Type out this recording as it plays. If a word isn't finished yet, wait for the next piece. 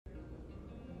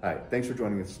Hi, thanks for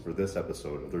joining us for this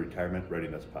episode of the Retirement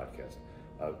Readiness Podcast.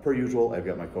 Per usual, I've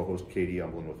got my co-host Katie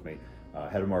Umblin with me,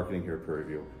 Head of Marketing here at Prairie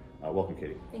View. Welcome,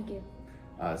 Katie. Thank you.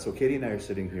 So Katie and I are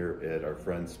sitting here at our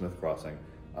friend Smith Crossing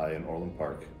in Orland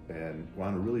Park, and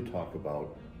want to really talk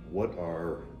about what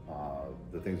are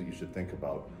the things that you should think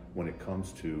about when it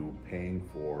comes to paying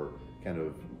for kind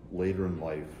of later in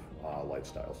life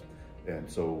lifestyles. And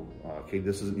so, Kate,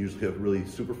 this isn't usually a really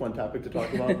super fun topic to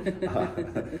talk about,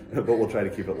 but we'll try to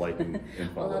keep it light and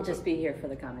fun. Well, I'll just be here for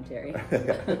the commentary.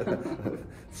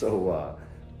 So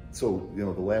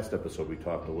the last episode we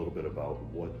talked a little bit about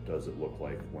what does it look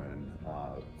like when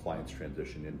clients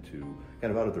transition into kind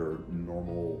of out of their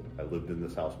normal, I lived in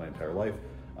this house my entire life,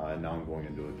 and now I'm going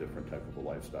into a different type of a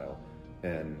lifestyle.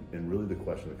 And really the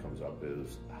question that comes up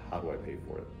is, how do I pay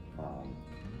for it?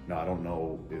 Now, I don't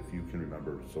know if you can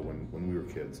remember, so when we were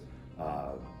kids,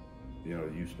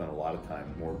 you spent a lot of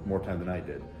time, more time than I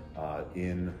did,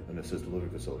 in an assisted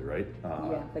living facility, right?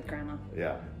 Yeah, with grandma.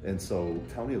 Yeah, and so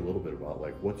tell me a little bit about,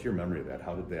 what's your memory of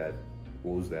that?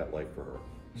 What was that like for her?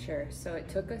 Sure, so it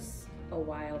took us a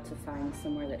while to find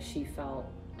somewhere that she felt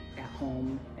at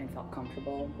home and felt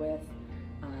comfortable with.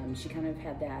 She kind of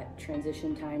had that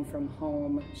transition time from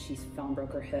home. She fell and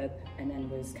broke her hip and then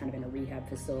was kind of in a rehab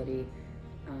facility.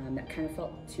 That kind of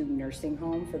felt too nursing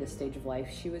home for the stage of life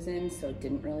she was in, so it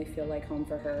didn't really feel like home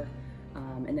for her.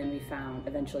 And then we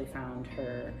eventually found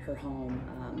her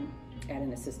home at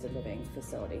an assisted living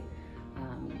facility.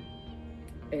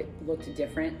 It looked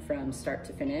different from start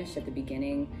to finish. At the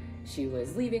beginning, she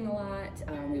was leaving a lot.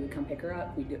 We would come pick her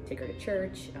up, we'd take her to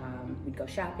church, we'd go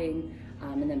shopping,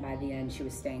 and then by the end she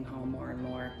was staying home more and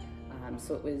more.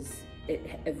 So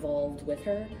it evolved with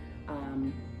her.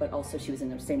 But also she was in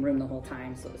the same room the whole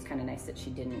time, so it was kind of nice that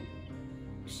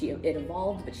it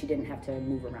evolved, but she didn't have to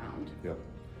move around. Yep.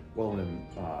 Well,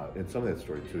 in some of that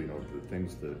story too, the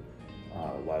things that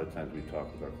a lot of times we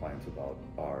talk with our clients about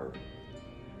are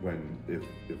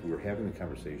if we were having the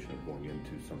conversation of going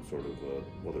into some sort of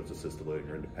whether it's assisted living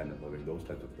or independent living, those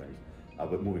types of things,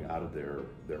 but moving out of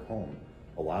their home,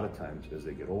 a lot of times as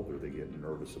they get older, they get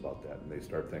nervous about that, and they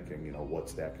start thinking,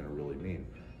 what's that going to really mean?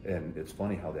 And it's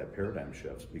funny how that paradigm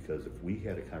shifts, because if we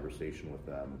had a conversation with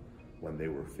them when they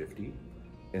were 50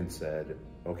 and said,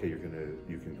 okay, you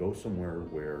can go somewhere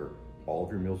where all of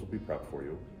your meals will be prepped for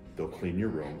you, they'll clean your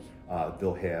room,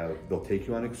 they'll take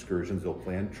you on excursions, they'll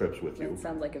plan trips with you. It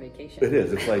sounds like a vacation. It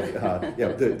is. It's like,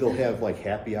 they'll have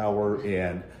happy hour,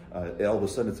 and all of a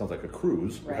sudden it sounds like a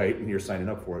cruise, right? And you're signing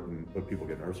up for it, but people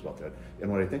get nervous about that.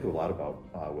 And what I think a lot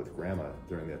about with grandma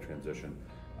during that transition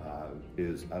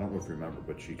is, I don't know if you remember,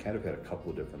 but she kind of had a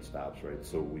couple of different stops, right?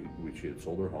 So she had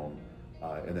sold her home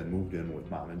and then moved in with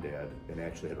mom and dad, and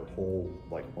actually had her whole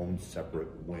own separate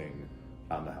wing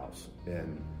on the house.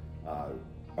 And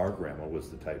our grandma was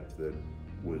the type that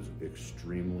was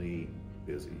extremely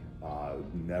busy.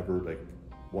 Never,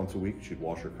 once a week she'd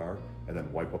wash her car and then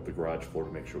wipe up the garage floor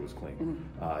to make sure it was clean.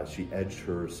 She edged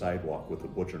her sidewalk with a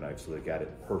butcher knife so they got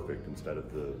it perfect instead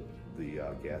of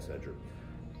the gas edger.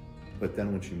 But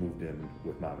then when she moved in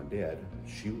with mom and dad,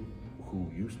 she, who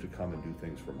used to come and do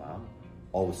things for mom,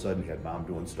 all of a sudden had mom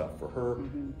doing stuff for her,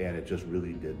 and it just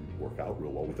really didn't work out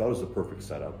real well. We thought it was the perfect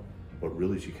setup, but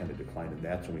really she kind of declined, and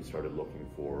that's when we started looking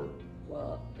for...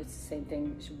 Well, it's the same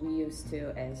thing we used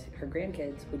to, as her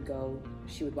grandkids would go,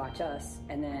 she would watch us,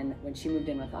 and then when she moved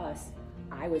in with us,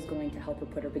 I was going to help her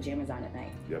put her pajamas on at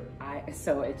night. Yep.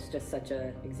 So it's just such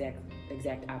a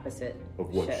exact opposite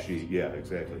of what shift. Yeah,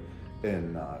 exactly.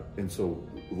 And so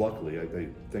luckily, I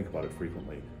think about it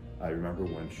frequently. I remember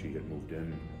when she had moved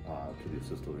in to the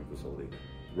assisted living facility,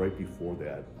 right before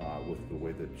that, with the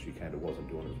way that she kind of wasn't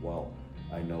doing as well,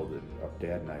 I know that our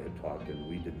dad and I had talked, and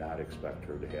we did not expect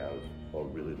her to have a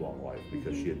really long life,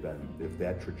 because she had been, if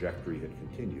that trajectory had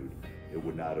continued, it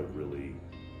would not have really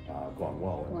gone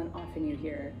well. Well, and often you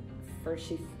hear, first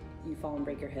you fall and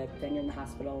break your hip, then you're in the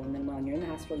hospital, and then when you're in the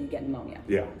hospital, you get pneumonia.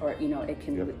 Yeah. Or, it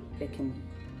can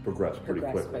progress pretty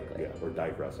quickly. Yeah, or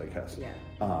digress, I guess. Yeah.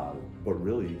 But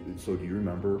really, so do you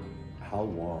remember how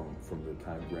long from the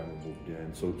time grandma moved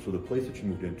in? So the place that she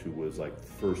moved into was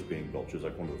first being built. She was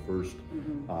one of the first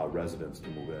residents to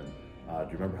move in. Do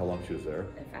you remember how long she was there?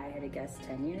 If I had to guess,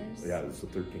 10 years? Yeah, this is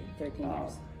 13. 13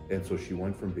 years. And so she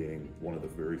went from being one of the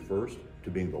very first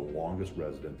to being the longest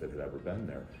resident that had ever been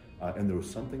there. And there was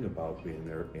something about being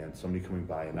there and somebody coming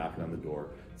by and knocking on the door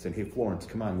saying, hey, Florence,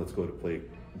 come on, let's go to play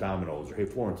dominoes, or hey,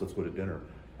 Florence, let's go to dinner.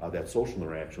 That social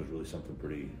interaction was really something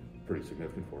pretty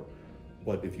significant for her.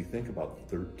 But if you think about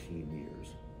 13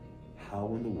 years, how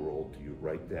in the world do you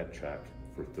write that check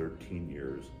for 13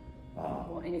 years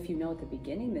Well, and if you know at the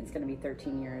beginning that's going to be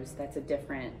 13 years, that's a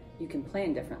different, you can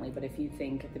plan differently, but if you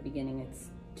think at the beginning it's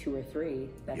 2 or 3,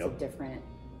 that's a different.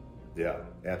 Yeah,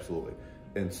 absolutely.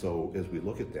 And so as we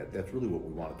look at that, that's really what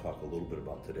we want to talk a little bit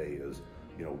about today is,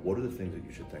 what are the things that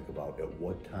you should think about? At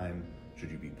what time should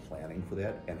you be planning for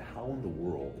that? And how in the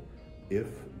world, if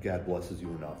God blesses you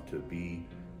enough to be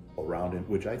around it,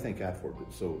 which I thank God for.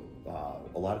 So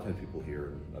a lot of times people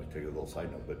hear, I'll take a little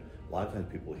side note, but a lot of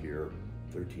times people hear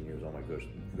 13 years, oh my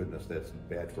goodness, that's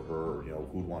bad for her, or,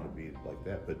 who'd want to be like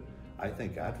that? But I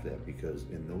thank God for that, because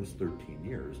in those 13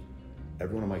 years,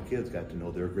 every one of my kids got to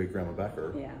know their great grandma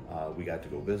Becker. Yeah. We got to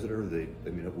go visit her.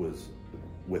 It was,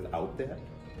 without that,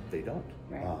 they don't.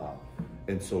 Right.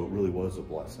 And so it really was a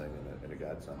blessing and a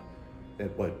godsend.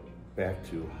 But back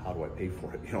to how do I pay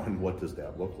for it, and what does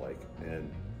that look like? And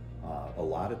a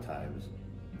lot of times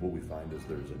what we find is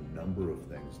there's a number of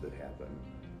things that happen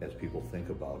as people think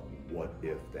about what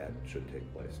if that should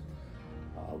take place.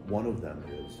 One of them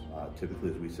is typically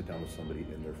as we sit down with somebody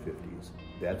in their 50s,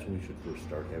 that's when we should first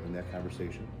start having that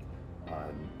conversation.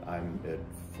 I'm at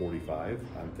 45.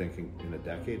 I'm thinking in a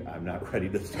decade. I'm not ready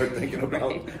to start thinking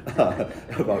about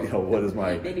what is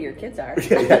my. Maybe your kids are.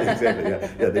 Yeah, exactly.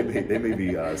 Yeah. They may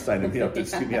be signing me up to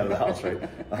shoot me out of the house,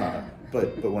 right?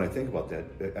 But when I think about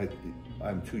that,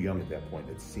 I'm too young at that point.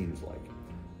 It seems like,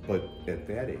 but at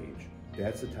that age,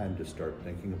 that's the time to start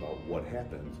thinking about what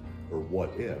happens or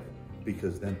what if,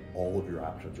 because then all of your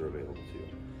options are available to you.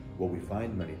 What we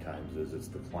find many times is it's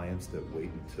the clients that wait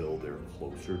until they're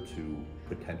closer to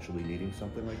potentially needing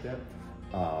something like that,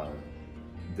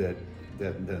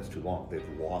 then it's too long. They've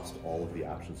lost all of the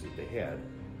options that they had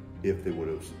if they would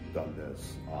have done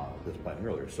this planning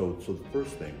earlier. So the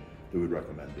first thing that we would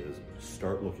recommend is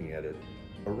start looking at it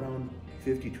around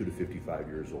 52 to 55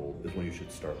 years old is when you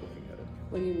should start looking at it.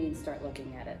 What do you mean start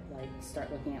looking at it? Like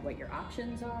start looking at what your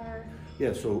options are?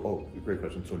 Yeah, so, great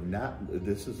question. So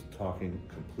this is talking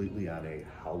completely on a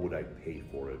how would I pay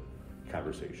for it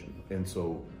conversation. And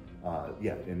so,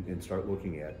 and start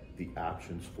looking at the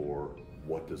options for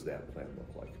what does that plan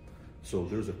look like. So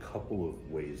there's a couple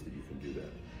of ways that you can do that.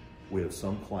 We have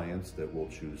some clients that will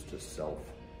choose to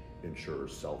self-insure,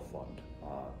 self-fund.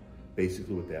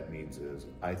 Basically what that means is,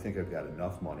 I think I've got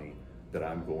enough money that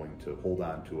I'm going to hold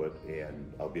on to it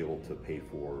and I'll be able to pay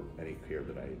for any care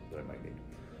that I might need.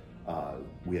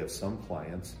 We have some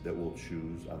clients that will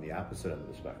choose on the opposite end of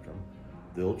the spectrum.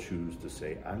 They'll choose to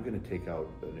say, I'm going to take out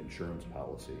an insurance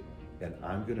policy and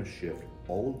I'm going to shift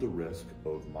all of the risk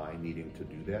of my needing to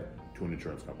do that to an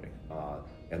insurance company.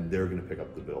 And they're going to pick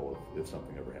up the bill if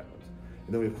something ever happens.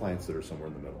 And then we have clients that are somewhere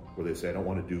in the middle, where they say, I don't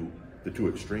want to do the two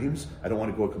extremes. I don't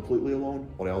want to go completely alone,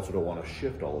 but I also don't want to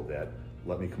shift all of that.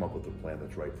 Let me come up with a plan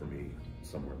that's right for me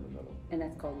somewhere in the middle. And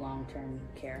that's called long-term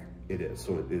care? It is.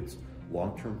 So it's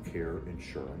long-term care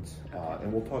insurance. Okay.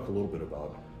 And we'll talk a little bit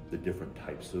about the different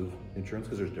types of insurance,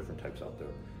 because there's different types out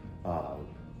there.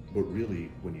 But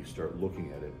really, when you start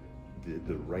looking at it,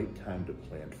 the right time to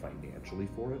plan financially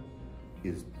for it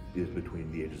is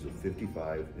between the ages of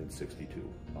 55 and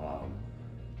 62.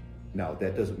 Now,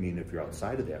 that doesn't mean if you're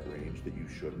outside of that range that you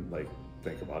shouldn't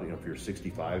think about it. If you're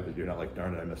 65, that you're not like,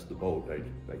 darn it, I missed the boat,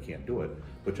 I can't do it.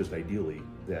 But just ideally,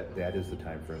 that is the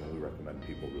time frame when we recommend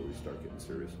people really start getting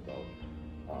serious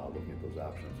about looking at those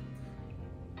options.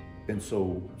 And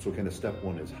so kind of step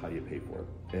one is how you pay for it.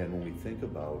 And when we think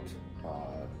about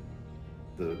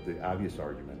the obvious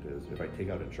argument is, if I take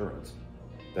out insurance,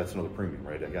 that's another premium,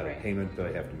 right? I got a payment that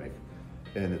I have to make.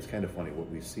 And it's kind of funny, what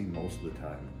we see most of the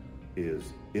time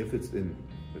is if it's in,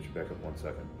 let's back up 1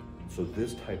 second. So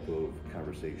this type of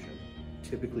conversation,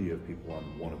 typically you have people on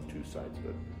one of two sides of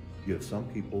it. You have some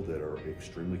people that are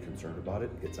extremely concerned about it.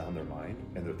 It's on their mind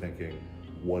and they're thinking,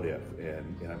 what if?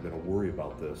 And I'm going to worry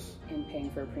about this. And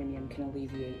paying for a premium can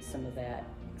alleviate some of that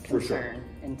concern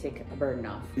and take a burden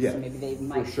off. Yeah, so maybe they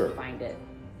might find it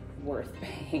worth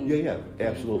paying. Yeah,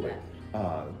 absolutely.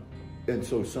 And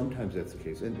so sometimes that's the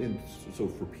case. And so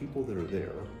for people that are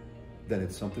there, then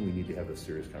it's something we need to have a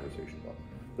serious conversation about.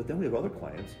 But then we have other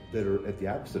clients that are at the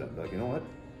opposite end. Like, you know what?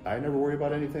 I never worry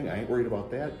about anything. I ain't worried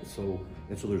about that. So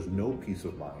there's no peace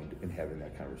of mind in having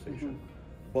that conversation.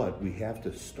 Mm-hmm. But we have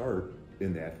to start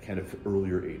in that kind of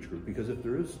earlier age group, because if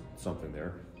there is something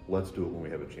there, let's do it when we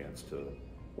have a chance to.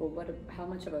 Well, how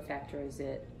much of a factor is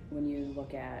it when you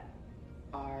look at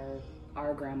our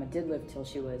grandma did live till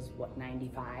she was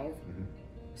 95? Mm-hmm.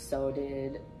 So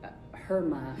did her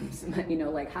mom's.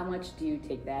 How much do you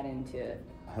take that into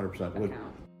 100%.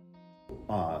 account?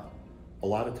 A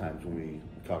lot of times when we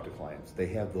talk to clients, they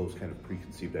have those kind of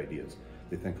preconceived ideas.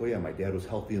 They think, oh yeah, my dad was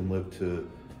healthy and lived to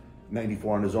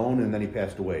 94 on his own and then he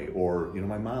passed away. Or,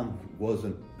 my mom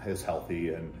wasn't as healthy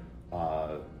and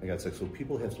I got sick. So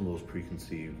people have some of those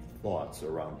preconceived thoughts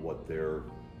around what their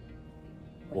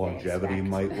longevity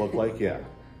might look like. Yeah.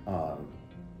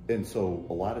 And so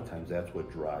a lot of times that's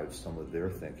what drives some of their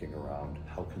thinking around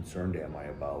how concerned am I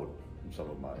about some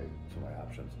of my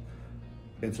options.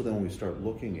 And so then when we start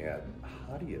looking at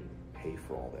how do you pay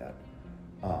for all that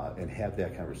and have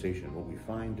that conversation, what we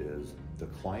find is the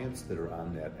clients that are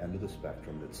on that end of the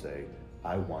spectrum that say,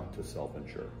 I want to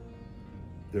self-insure.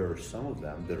 There are some of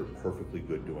them that are perfectly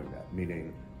good doing that,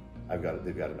 meaning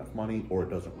they've got enough money or it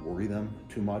doesn't worry them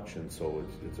too much, and so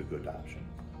it's a good option.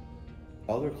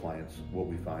 Other clients, what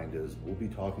we find is we'll be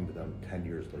talking to them 10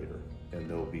 years later, and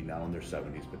they'll be now in their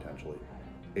 70s potentially,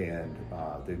 and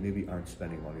they maybe aren't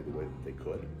spending money the way that they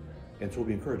could. And so we'll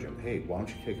be encouraging them, hey, why don't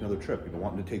you take another trip?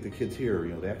 Wanting to take the kids here,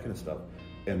 that kind of stuff.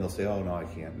 And they'll say, oh, no, I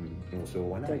can't. And we'll say, well,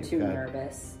 why not? They're too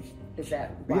nervous. Is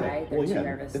that why they're too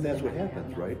nervous? And that's what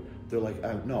happens, right? They're like,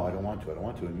 no, I don't want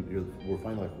to. And we're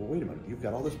finally like, well, wait a minute. You've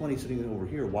got all this money sitting over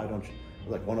here. Why don't you?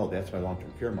 We're like, well, no, that's my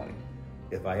long-term care money.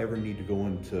 If I ever need to go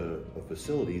into a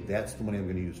facility, that's the money I'm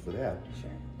going to use for that.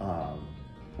 Sure.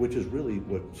 Which is really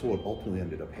what ultimately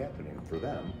ended up happening for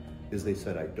them is they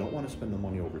said, I don't want to spend the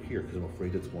money over here because I'm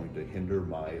afraid it's going to hinder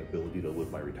my ability to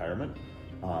live my retirement.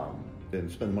 And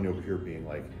spend the money over here being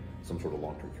like some sort of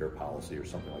long-term care policy or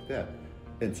something like that.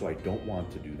 And so I don't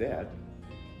want to do that.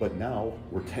 But now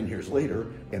we're 10 years later,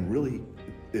 and really,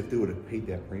 if they would have paid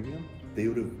that premium, they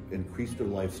would have increased their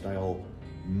lifestyle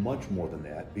much more than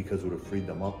that because it would have freed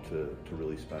them up to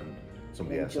really spend some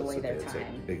of the assets that they had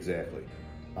saved. Exactly.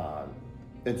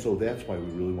 And so that's why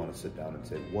we really want to sit down and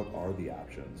say, what are the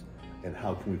options and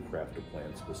how can we craft a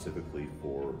plan specifically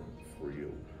for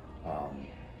you?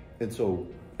 And so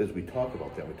as we talk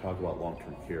about that, we talk about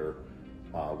long-term care,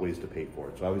 ways to pay for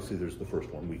it. So obviously there's the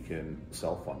first one, we can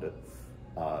self-fund it.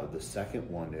 The second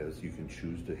one is you can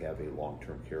choose to have a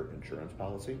long-term care insurance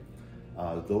policy.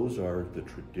 Those are the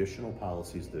traditional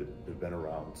policies that have been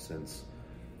around since,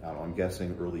 I'm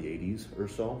guessing early 80s or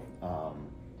so.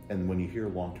 And when you hear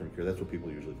long-term care, that's what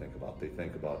people usually think about. They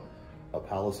think about a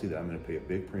policy that I'm going to pay a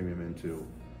big premium into.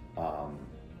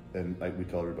 And like we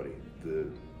tell everybody,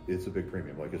 it's a big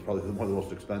premium. Like it's probably one of the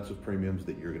most expensive premiums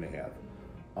that you're going to have.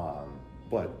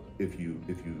 But if you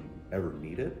ever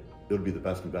need it, it'll be the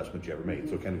best investment you ever made.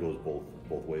 So it kind of goes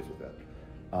both ways with that.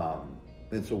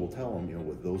 And so we'll tell them,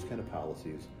 with those kind of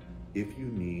policies, if you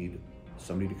need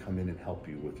somebody to come in and help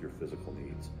you with your physical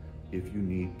needs, if you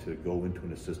need to go into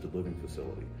an assisted living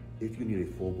facility, if you need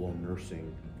a full-blown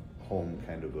nursing home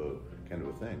kind of a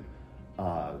thing,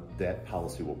 that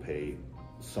policy will pay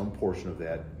some portion of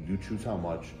that. You choose how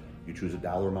much, you choose a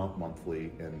dollar amount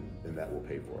monthly, and that will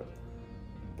pay for it.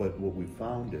 But what we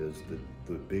found is that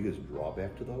the biggest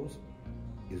drawback to those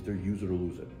is they're use it or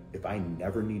lose it. If I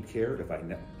never need care,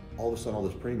 all of a sudden all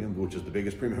this premium, which is the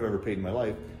biggest premium I've ever paid in my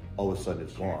life, all of a sudden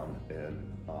it's gone. And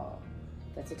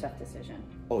that's a tough decision.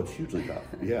 Oh, it's hugely tough.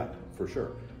 Yeah, for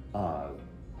sure.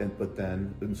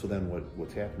 And so then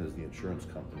what's happened is the insurance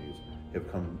companies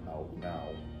have come out now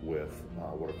with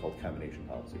what are called combination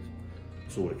policies.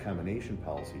 So what a combination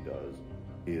policy does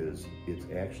is it's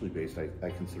actually based, I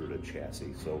consider it a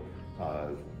chassis. So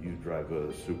you drive a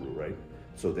Subaru, right?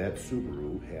 So that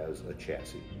Subaru has a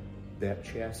chassis. That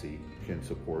chassis can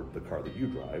support the car that you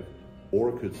drive, or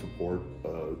it could support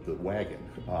the wagon.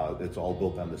 It's all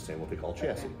built on the same, what they call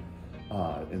chassis.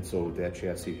 And so that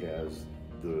chassis has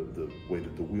the way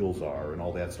that the wheels are and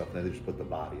all that stuff, and then they just put the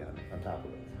body on top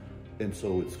of it. And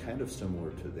so it's kind of similar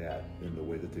to that in the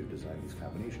way that they've designed these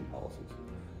combination policies.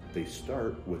 They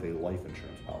start with a life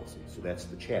insurance policy, so that's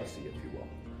the chassis, if you will.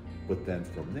 But then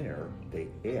from there, they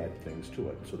add things to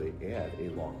it. So they add a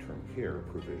long-term care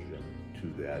provision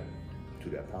to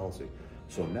that policy.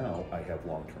 So now I have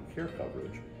long-term care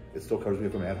coverage. It still covers me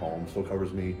if I'm at home, still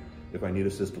covers me if I need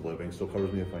assisted living, still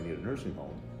covers me if I need a nursing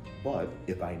home. But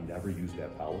if I never use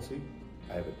that policy,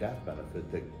 I have a death benefit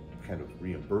that kind of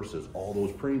reimburses all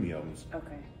those premiums back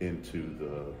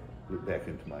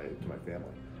into my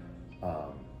family.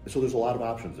 So there's a lot of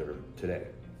options there today.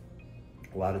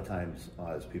 A lot of times,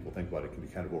 as people think about it, it can be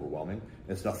kind of overwhelming.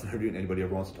 It's nothing anybody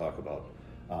ever wants to talk about,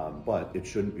 but it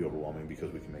shouldn't be overwhelming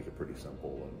because we can make it pretty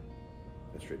simple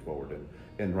and straightforward.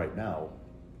 And right now,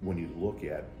 when you look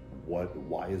at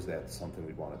why is that something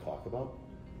we'd want to talk about,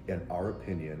 in our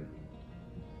opinion,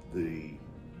 the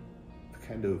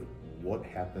kind of what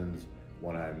happens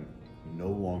when I'm no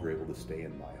longer able to stay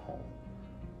in my home,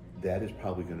 that is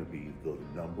probably going to be the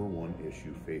number one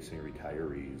issue facing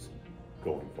retirees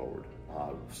going forward.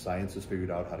 Science has figured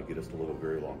out how to get us to live a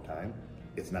very long time.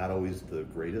 It's not always the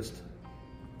greatest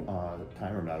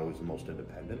time are not always the most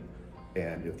independent.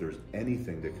 And if there's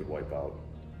anything that could wipe out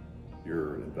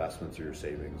your investments or your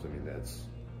savings, I mean, it's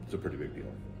a pretty big deal.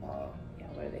 Yeah,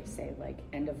 what do they say? Like,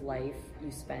 end of life,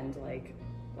 you spend like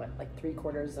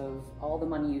 3/4 of all the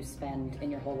money you spend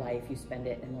in your whole life, you spend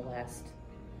it in the last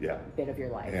bit of your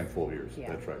life. A handful of years,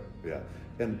 that's right, yeah.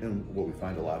 And what we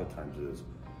find a lot of times is,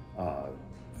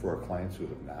 for our clients who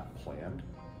have not planned,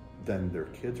 then their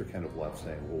kids are kind of left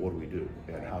saying, well, what do we do?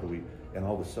 And how do we, and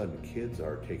all of a sudden kids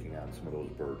are taking on some of those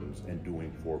burdens and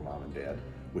doing for mom and dad,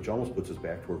 which almost puts us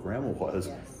back to where grandma was.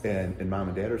 Yes. And mom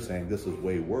and dad are saying, this is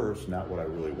way worse, not what I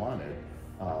really wanted.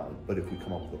 But if we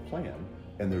come up with a plan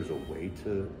and there's a way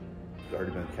to, it's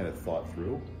already been kind of thought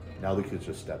through, now the kids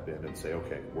just step in and say,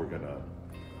 okay, we're gonna.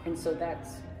 And so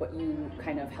that's what you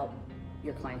kind of help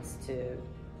your clients to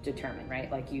determine,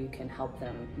 right? Like, you can help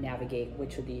them navigate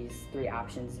which of these 3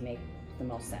 options make the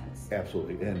most sense.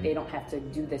 Absolutely. And they don't have to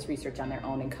do this research on their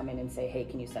own and come in and say, hey,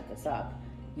 can you set this up?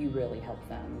 You really help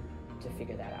them to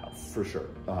figure that out. For sure.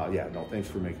 Yeah, no, thanks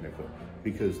for making it clear.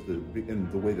 Because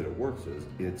the way that it works is,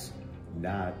 it's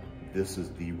not this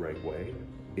is the right way.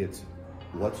 It's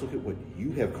let's look at what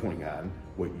you have going on,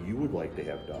 what you would like to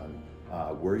have done,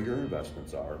 where your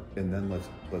investments are, and then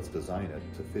let's design it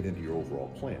to fit into your overall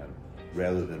plan,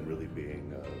 rather than really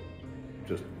being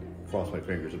just cross my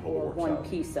fingers and hope it works one out.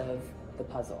 Piece of the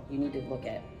puzzle. You need to look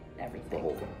at everything. The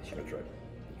whole thing. Sure. That's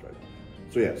right.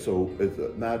 So yeah, so it's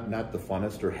not the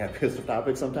funnest or happiest of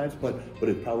topics sometimes, but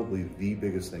it's probably the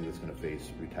biggest thing that's going to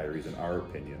face retirees, in our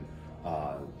opinion.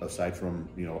 Aside from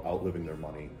outliving their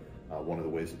money, one of the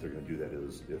ways that they're going to do that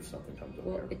is if something comes up.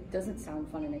 Well, it doesn't sound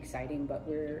fun and exciting, but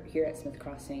we're here at Smith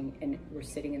Crossing and we're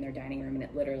sitting in their dining room, and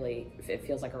it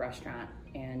feels like a restaurant,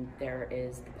 and there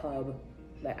is the pub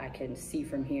that I can see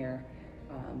from here.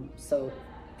 So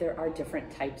there are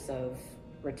different types of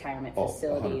retirement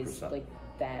facilities 100%. like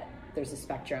that. There's a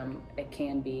spectrum. It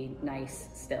can be nice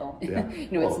still. Yeah.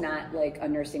 It's not like a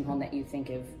nursing home that you think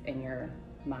of in your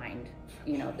mind.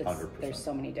 100%. There's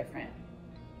so many different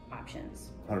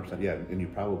options. 100%, yeah, and you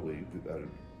probably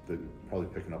probably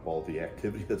picking up all the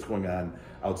activity that's going on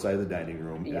outside the dining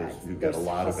room. Yeah, you've got a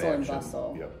lot of action. And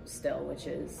bustle still, which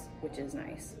is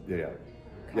nice.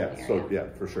 So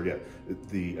for sure, yeah.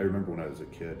 I remember when I was a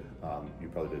kid, you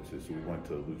probably did too. So we went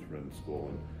to Lutheran school,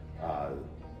 and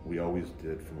we always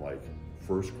did from like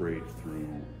first grade through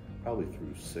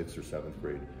 6th or 7th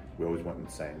grade. We always went and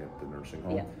sang at the nursing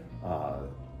home. Yeah.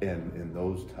 And in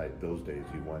those days,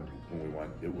 when we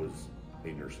went, it was a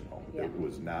nursing home. Yeah. It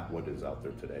was not what is out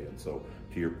there today. And so,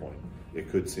 to your point, it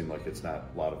could seem like it's not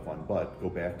a lot of fun, but go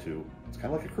back to, it's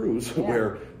kind of like a cruise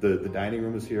where the dining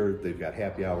room is here, they've got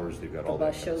happy hours, they've got all that.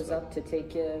 The bus shows up to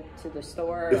take you to the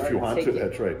store. If you want to,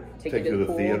 that's right. Take you to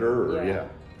the theater, or yeah.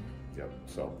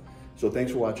 So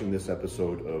thanks for watching this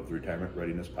episode of the Retirement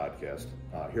Readiness Podcast.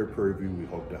 Here at Prairie View, we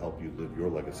hope to help you live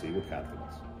your legacy with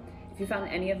confidence. If you found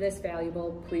any of this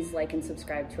valuable, please like and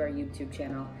subscribe to our YouTube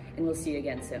channel, and we'll see you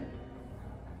again soon.